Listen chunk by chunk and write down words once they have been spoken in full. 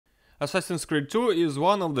Assassin's Creed 2 is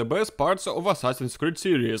one of the best parts of Assassin's Creed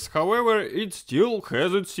series, however, it still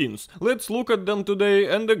has its sins. Let's look at them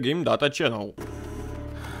today on the GameData channel.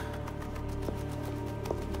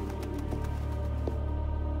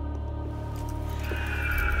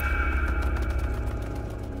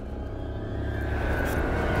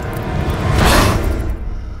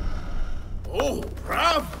 Oh,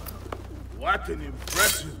 bravo! What an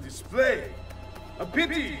impressive display! A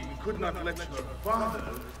pity you could not let your father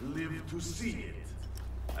live to see it.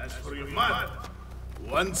 As for your mother,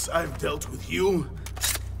 once I've dealt with you,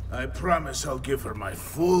 I promise I'll give her my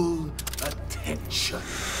full attention.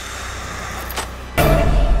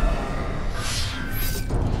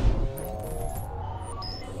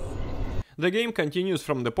 The game continues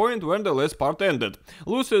from the point where the last part ended.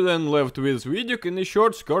 Lucy then left with Vidic in a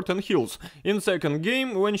short skirt and heels. In second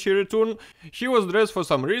game, when she returned, she was dressed for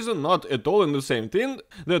some reason not at all in the same thing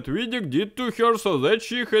that Vidic did to her, so that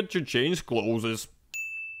she had to change clothes.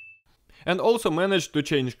 And also managed to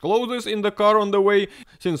change clothes in the car on the way,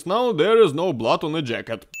 since now there is no blood on the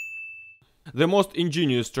jacket. The most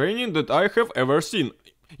ingenious training that I have ever seen.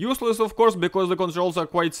 Useless of course, because the controls are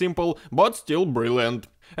quite simple, but still brilliant.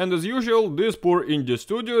 And as usual, this poor indie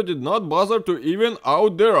studio did not bother to even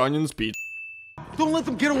out their running speed. Don't let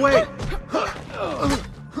them get away!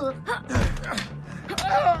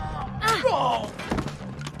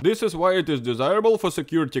 This is why it is desirable for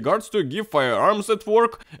security guards to give firearms at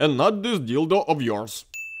work and not this dildo of yours.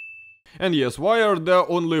 And yes, why are there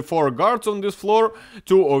only 4 guards on this floor,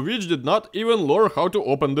 2 of which did not even learn how to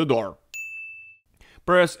open the door?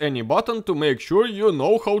 Press any button to make sure you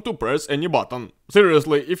know how to press any button.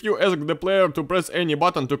 Seriously, if you ask the player to press any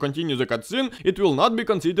button to continue the cutscene, it will not be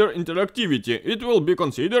considered interactivity, it will be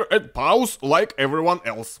considered a pause like everyone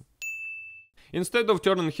else. Instead of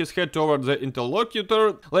turning his head toward the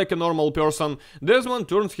interlocutor like a normal person, Desmond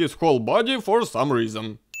turns his whole body for some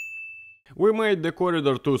reason. We made the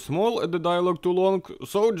corridor too small and the dialogue too long,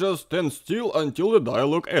 so just stand still until the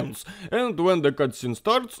dialogue ends, and when the cutscene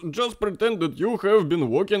starts, just pretend that you have been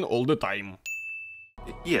walking all the time.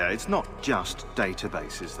 Yeah, it's not just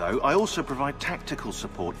databases though. I also provide tactical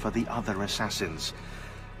support for the other assassins.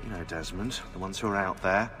 You know, Desmond, the ones who are out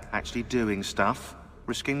there, actually doing stuff,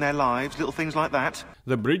 risking their lives, little things like that.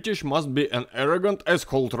 The British must be an arrogant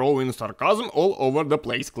asshole throwing sarcasm all over the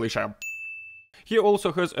place cliché. He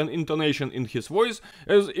also has an intonation in his voice,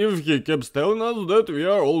 as if he keeps telling us that we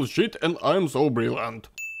are all shit and I'm so brilliant.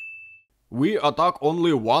 We attack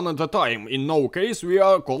only one at a time, in no case we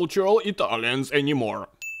are cultural Italians anymore.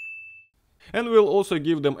 And we'll also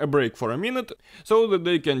give them a break for a minute, so that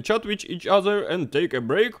they can chat with each other and take a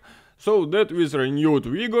break, so that with renewed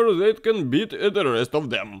vigor they can beat the rest of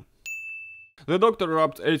them. The doctor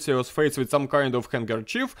rubbed Ezio's face with some kind of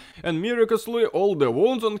handkerchief, and miraculously all the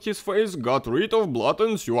wounds on his face got rid of blood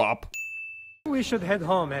and sew up. We should head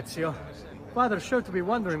home, Ezio. Father's sure to be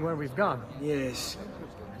wondering where we've gone. Yes,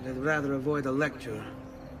 and I'd rather avoid a lecture.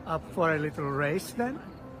 Up for a little race, then?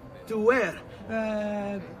 To where?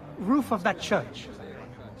 Roof of that church.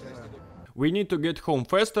 We need to get home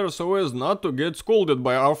faster so as not to get scolded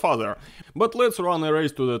by our father. But let's run a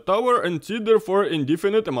race to the tower and sit there for an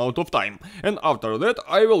indefinite amount of time. And after that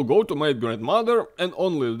I will go to my grandmother, and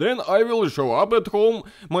only then I will show up at home.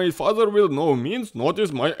 My father will no means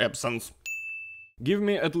notice my absence. Give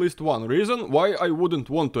me at least one reason why I wouldn't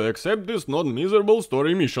want to accept this non-miserable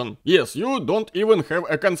story mission. Yes, you don't even have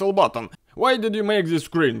a cancel button. Why did you make this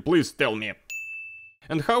screen? Please tell me.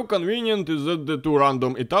 And how convenient is that the 2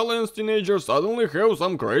 random Italian teenagers suddenly have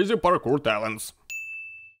some crazy parkour talents?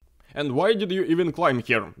 And why did you even climb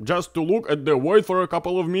here? Just to look at the void for a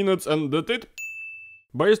couple of minutes and that's it?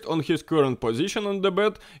 Based on his current position on the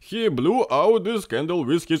bed, he blew out this candle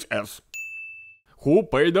with his ass. Who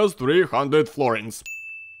paid us 300 florins?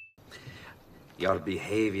 Your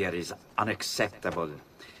behavior is unacceptable.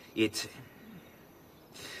 It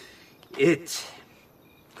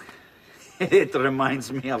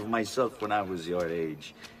reminds me of myself when I was your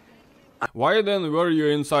age. Why then were you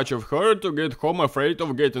in such a hurry to get home afraid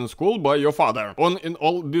of getting schooled by your father? In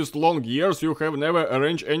all these long years you have never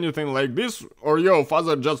arranged anything like this, or your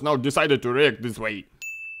father just now decided to react this way?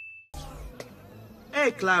 Hey,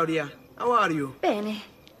 Claudia, how are you? Bene.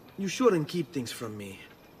 You shouldn't keep things from me.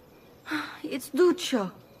 It's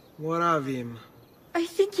Duccio. What of him? I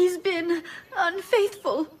think he's been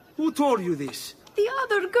unfaithful. Who told you this? The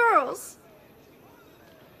other girls.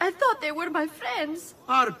 I thought they were my friends.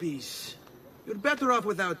 Harpies. You're better off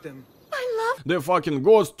without them. I love... The fucking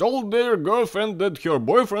ghost told their girlfriend that her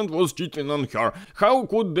boyfriend was cheating on her. How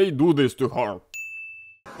could they do this to her?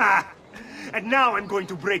 Ha! And now I'm going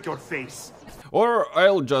to break your face. or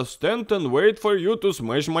I'll just stand and wait for you to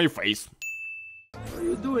smash my face. What are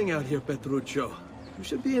you doing out here, Petruccio? You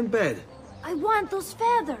should be in bed. I want those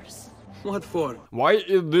feathers. What for? Why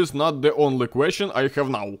is this not the only question I have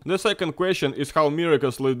now? The second question is how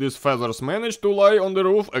miraculously these feathers manage to lie on the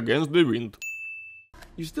roof against the wind.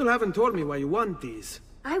 You still haven't told me why you want these.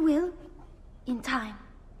 I will. In time.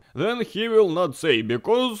 Then he will not say,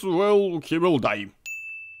 because, well, he will die.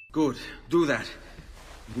 Good, do that.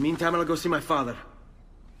 In the meantime, I'll go see my father.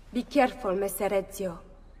 Be careful, Messer Ezio.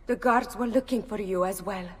 The guards were looking for you as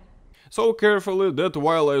well. So carefully that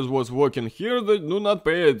while I was walking here, they do not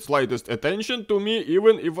pay the slightest attention to me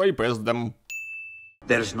even if I pass them.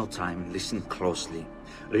 There's no time. Listen closely.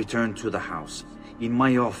 Return to the house. In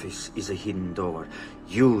my office is a hidden door.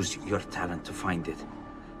 Use your talent to find it.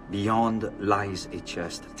 Beyond lies a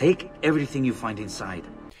chest. Take everything you find inside.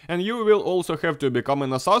 And you will also have to become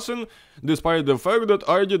an assassin, despite the fact that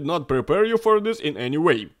I did not prepare you for this in any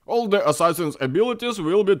way. All the assassin's abilities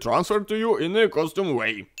will be transferred to you in a custom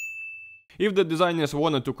way. If the designers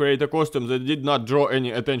wanted to create a costume that did not draw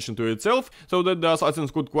any attention to itself, so that the assassins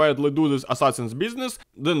could quietly do this assassin's business,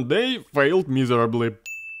 then they failed miserably.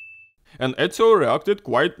 And Ezio reacted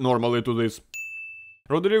quite normally to this.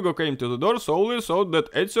 Rodrigo came to the door solely so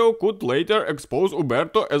that Ezio could later expose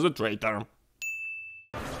Uberto as a traitor.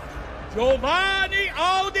 Giovanni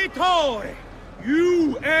Auditore,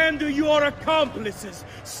 you and your accomplices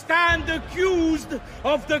stand accused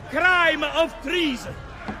of the crime of treason.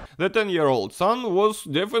 The 10-year-old son was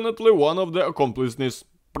definitely one of the accomplices.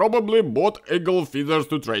 Probably bought eagle feathers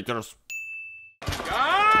to traitors.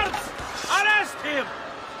 Guards, arrest him!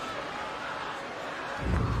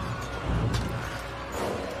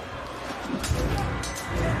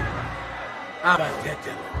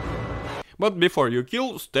 But before you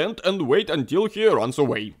kill, stand and wait until he runs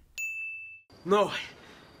away. No,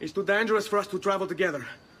 it's too dangerous for us to travel together.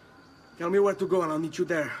 Tell me where to go and I'll meet you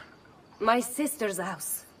there. My sister's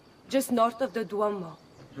house, just north of the Duomo.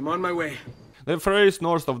 I'm on my way. The phrase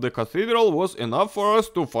north of the cathedral was enough for us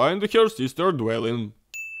to find her sister dwelling.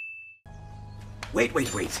 Wait.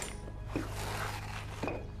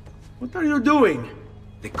 What are you doing?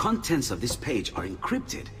 The contents of this page are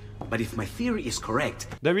encrypted, but if my theory is correct...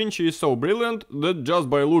 Da Vinci is so brilliant that just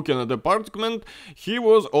by looking at the parchment, he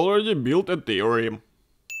was already built a theory.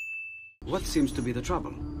 What seems to be the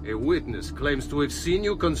trouble? A witness claims to have seen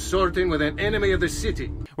you consorting with an enemy of the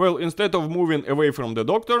city. Well, instead of moving away from the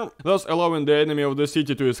doctor, thus allowing the enemy of the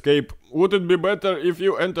city to escape, would it be better if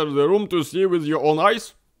you enter the room to see with your own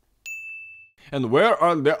eyes? And where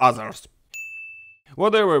are the others?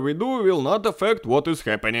 Whatever we do will not affect what is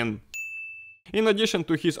happening. In addition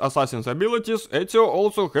to his assassin's abilities, Ezio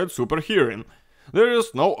also had super hearing. There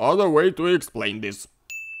is no other way to explain this.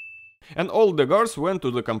 And all the guards went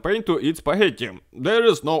to the campaign to eat spaghetti. There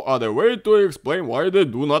is no other way to explain why they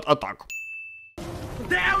do not attack.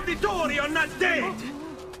 The Auditori are not dead!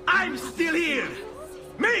 I'm still here!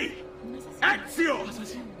 Me! Ezio!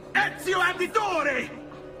 Ezio Auditore!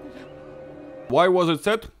 Why was it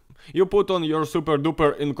said? You put on your super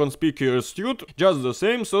duper inconspicuous suit just the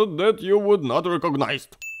same so that you would not recognize.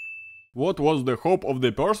 What was the hope of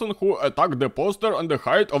the person who attacked the poster on the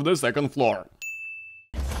height of the second floor?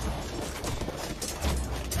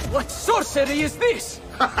 What sorcery is this?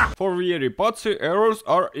 For Vieri Pazzi, errors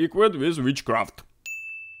are equated with witchcraft.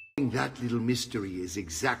 That little mystery is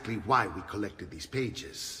exactly why we collected these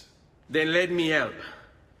pages. Then let me help.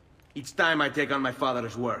 Each time I take on my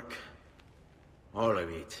father's work. All of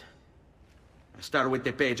it. I start with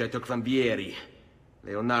the page I took from Vieri.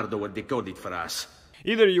 Leonardo would decode it for us.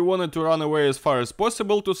 Either you wanted to run away as far as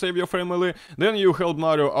possible to save your family, then you helped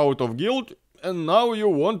Mario out of guilt, and now you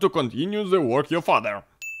want to continue the work your father.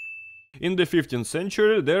 In the 15th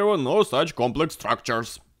century there were no such complex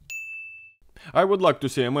structures. I would like to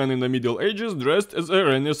see a man in the Middle Ages dressed as a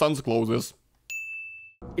Renaissance clothes.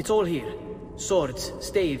 It's all here. Swords,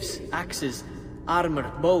 staves, axes,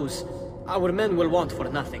 armor, bows. Our men will want for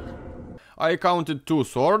nothing. I counted 2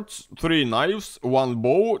 swords, 3 knives, 1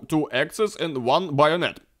 bow, 2 axes and 1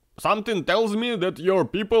 bayonet. Something tells me that your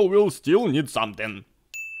people will still need something.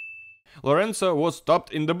 Lorenzo was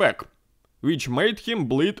stabbed in the back, which made him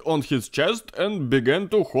bleed on his chest and began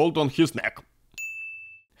to hold on his neck.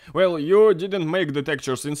 Well, you didn't make the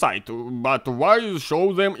textures inside, but why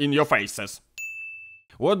show them in your faces?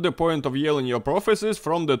 What the point of yelling your prophecies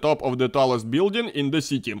from the top of the tallest building in the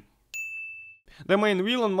city? The main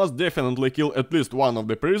villain must definitely kill at least one of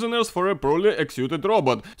the prisoners for a poorly executed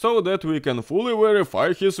robot, so that we can fully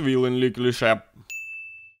verify his villainly cliché.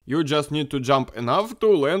 You just need to jump enough to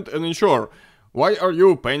land and ensure. Why are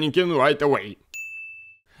you panicking right away?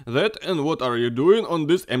 That and what are you doing on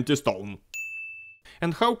this empty stone?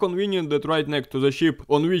 And how convenient that right next to the ship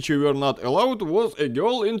on which we were not allowed was a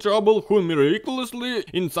girl in trouble who miraculously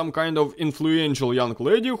in some kind of influential young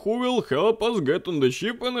lady who will help us get on the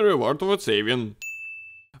ship and reward for saving.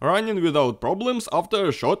 Running without problems after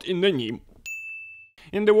a shot in the knee.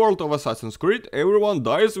 In the world of Assassin's Creed, everyone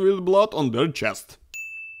dies with blood on their chest.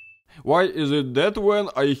 Why is it that when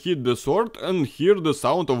I hit the sword and hear the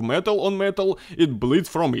sound of metal on metal, it bleeds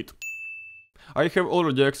from it? I have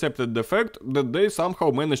already accepted the fact that they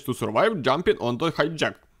somehow managed to survive jumping onto a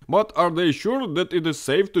hijack. But are they sure that it is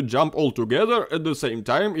safe to jump all together at the same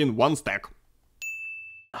time in one stack?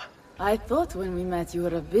 I thought when we met you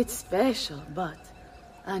were a bit special, but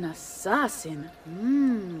an assassin,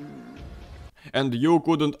 And you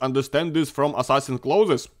couldn't understand this from assassin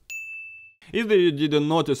clothes? Either you didn't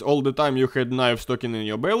notice all the time you had knives sticking in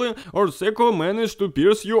your belly, or Seko managed to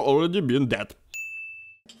pierce you already being dead.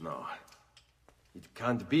 No, it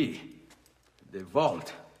can't be. The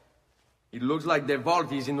vault. It looks like the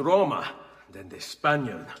vault is in Roma, then the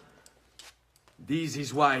Spaniard. This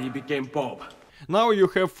is why he became Pope. Now you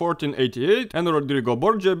have 1488 and Rodrigo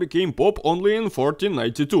Borgia became Pope only in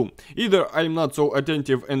 1492. Either I'm not so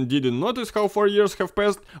attentive and didn't notice how 4 years have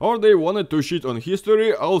passed, or they wanted to shit on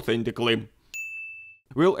history authentically.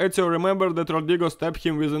 Will Ezio remember that Rodrigo stabbed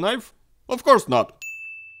him with a knife? Of course not.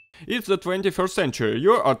 It's the 21st century,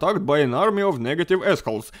 you're attacked by an army of negative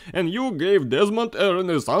assholes, and you gave Desmond a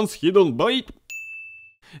Renaissance hidden blade?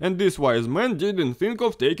 And this wise man didn't think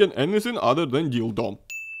of taking anything other than dildo.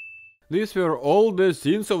 These were all the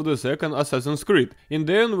scenes of the second Assassin's Creed. In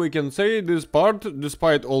the end we can say this part,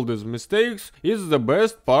 despite all these mistakes, is the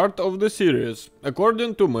best part of the series,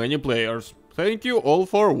 according to many players. Thank you all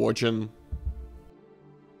for watching.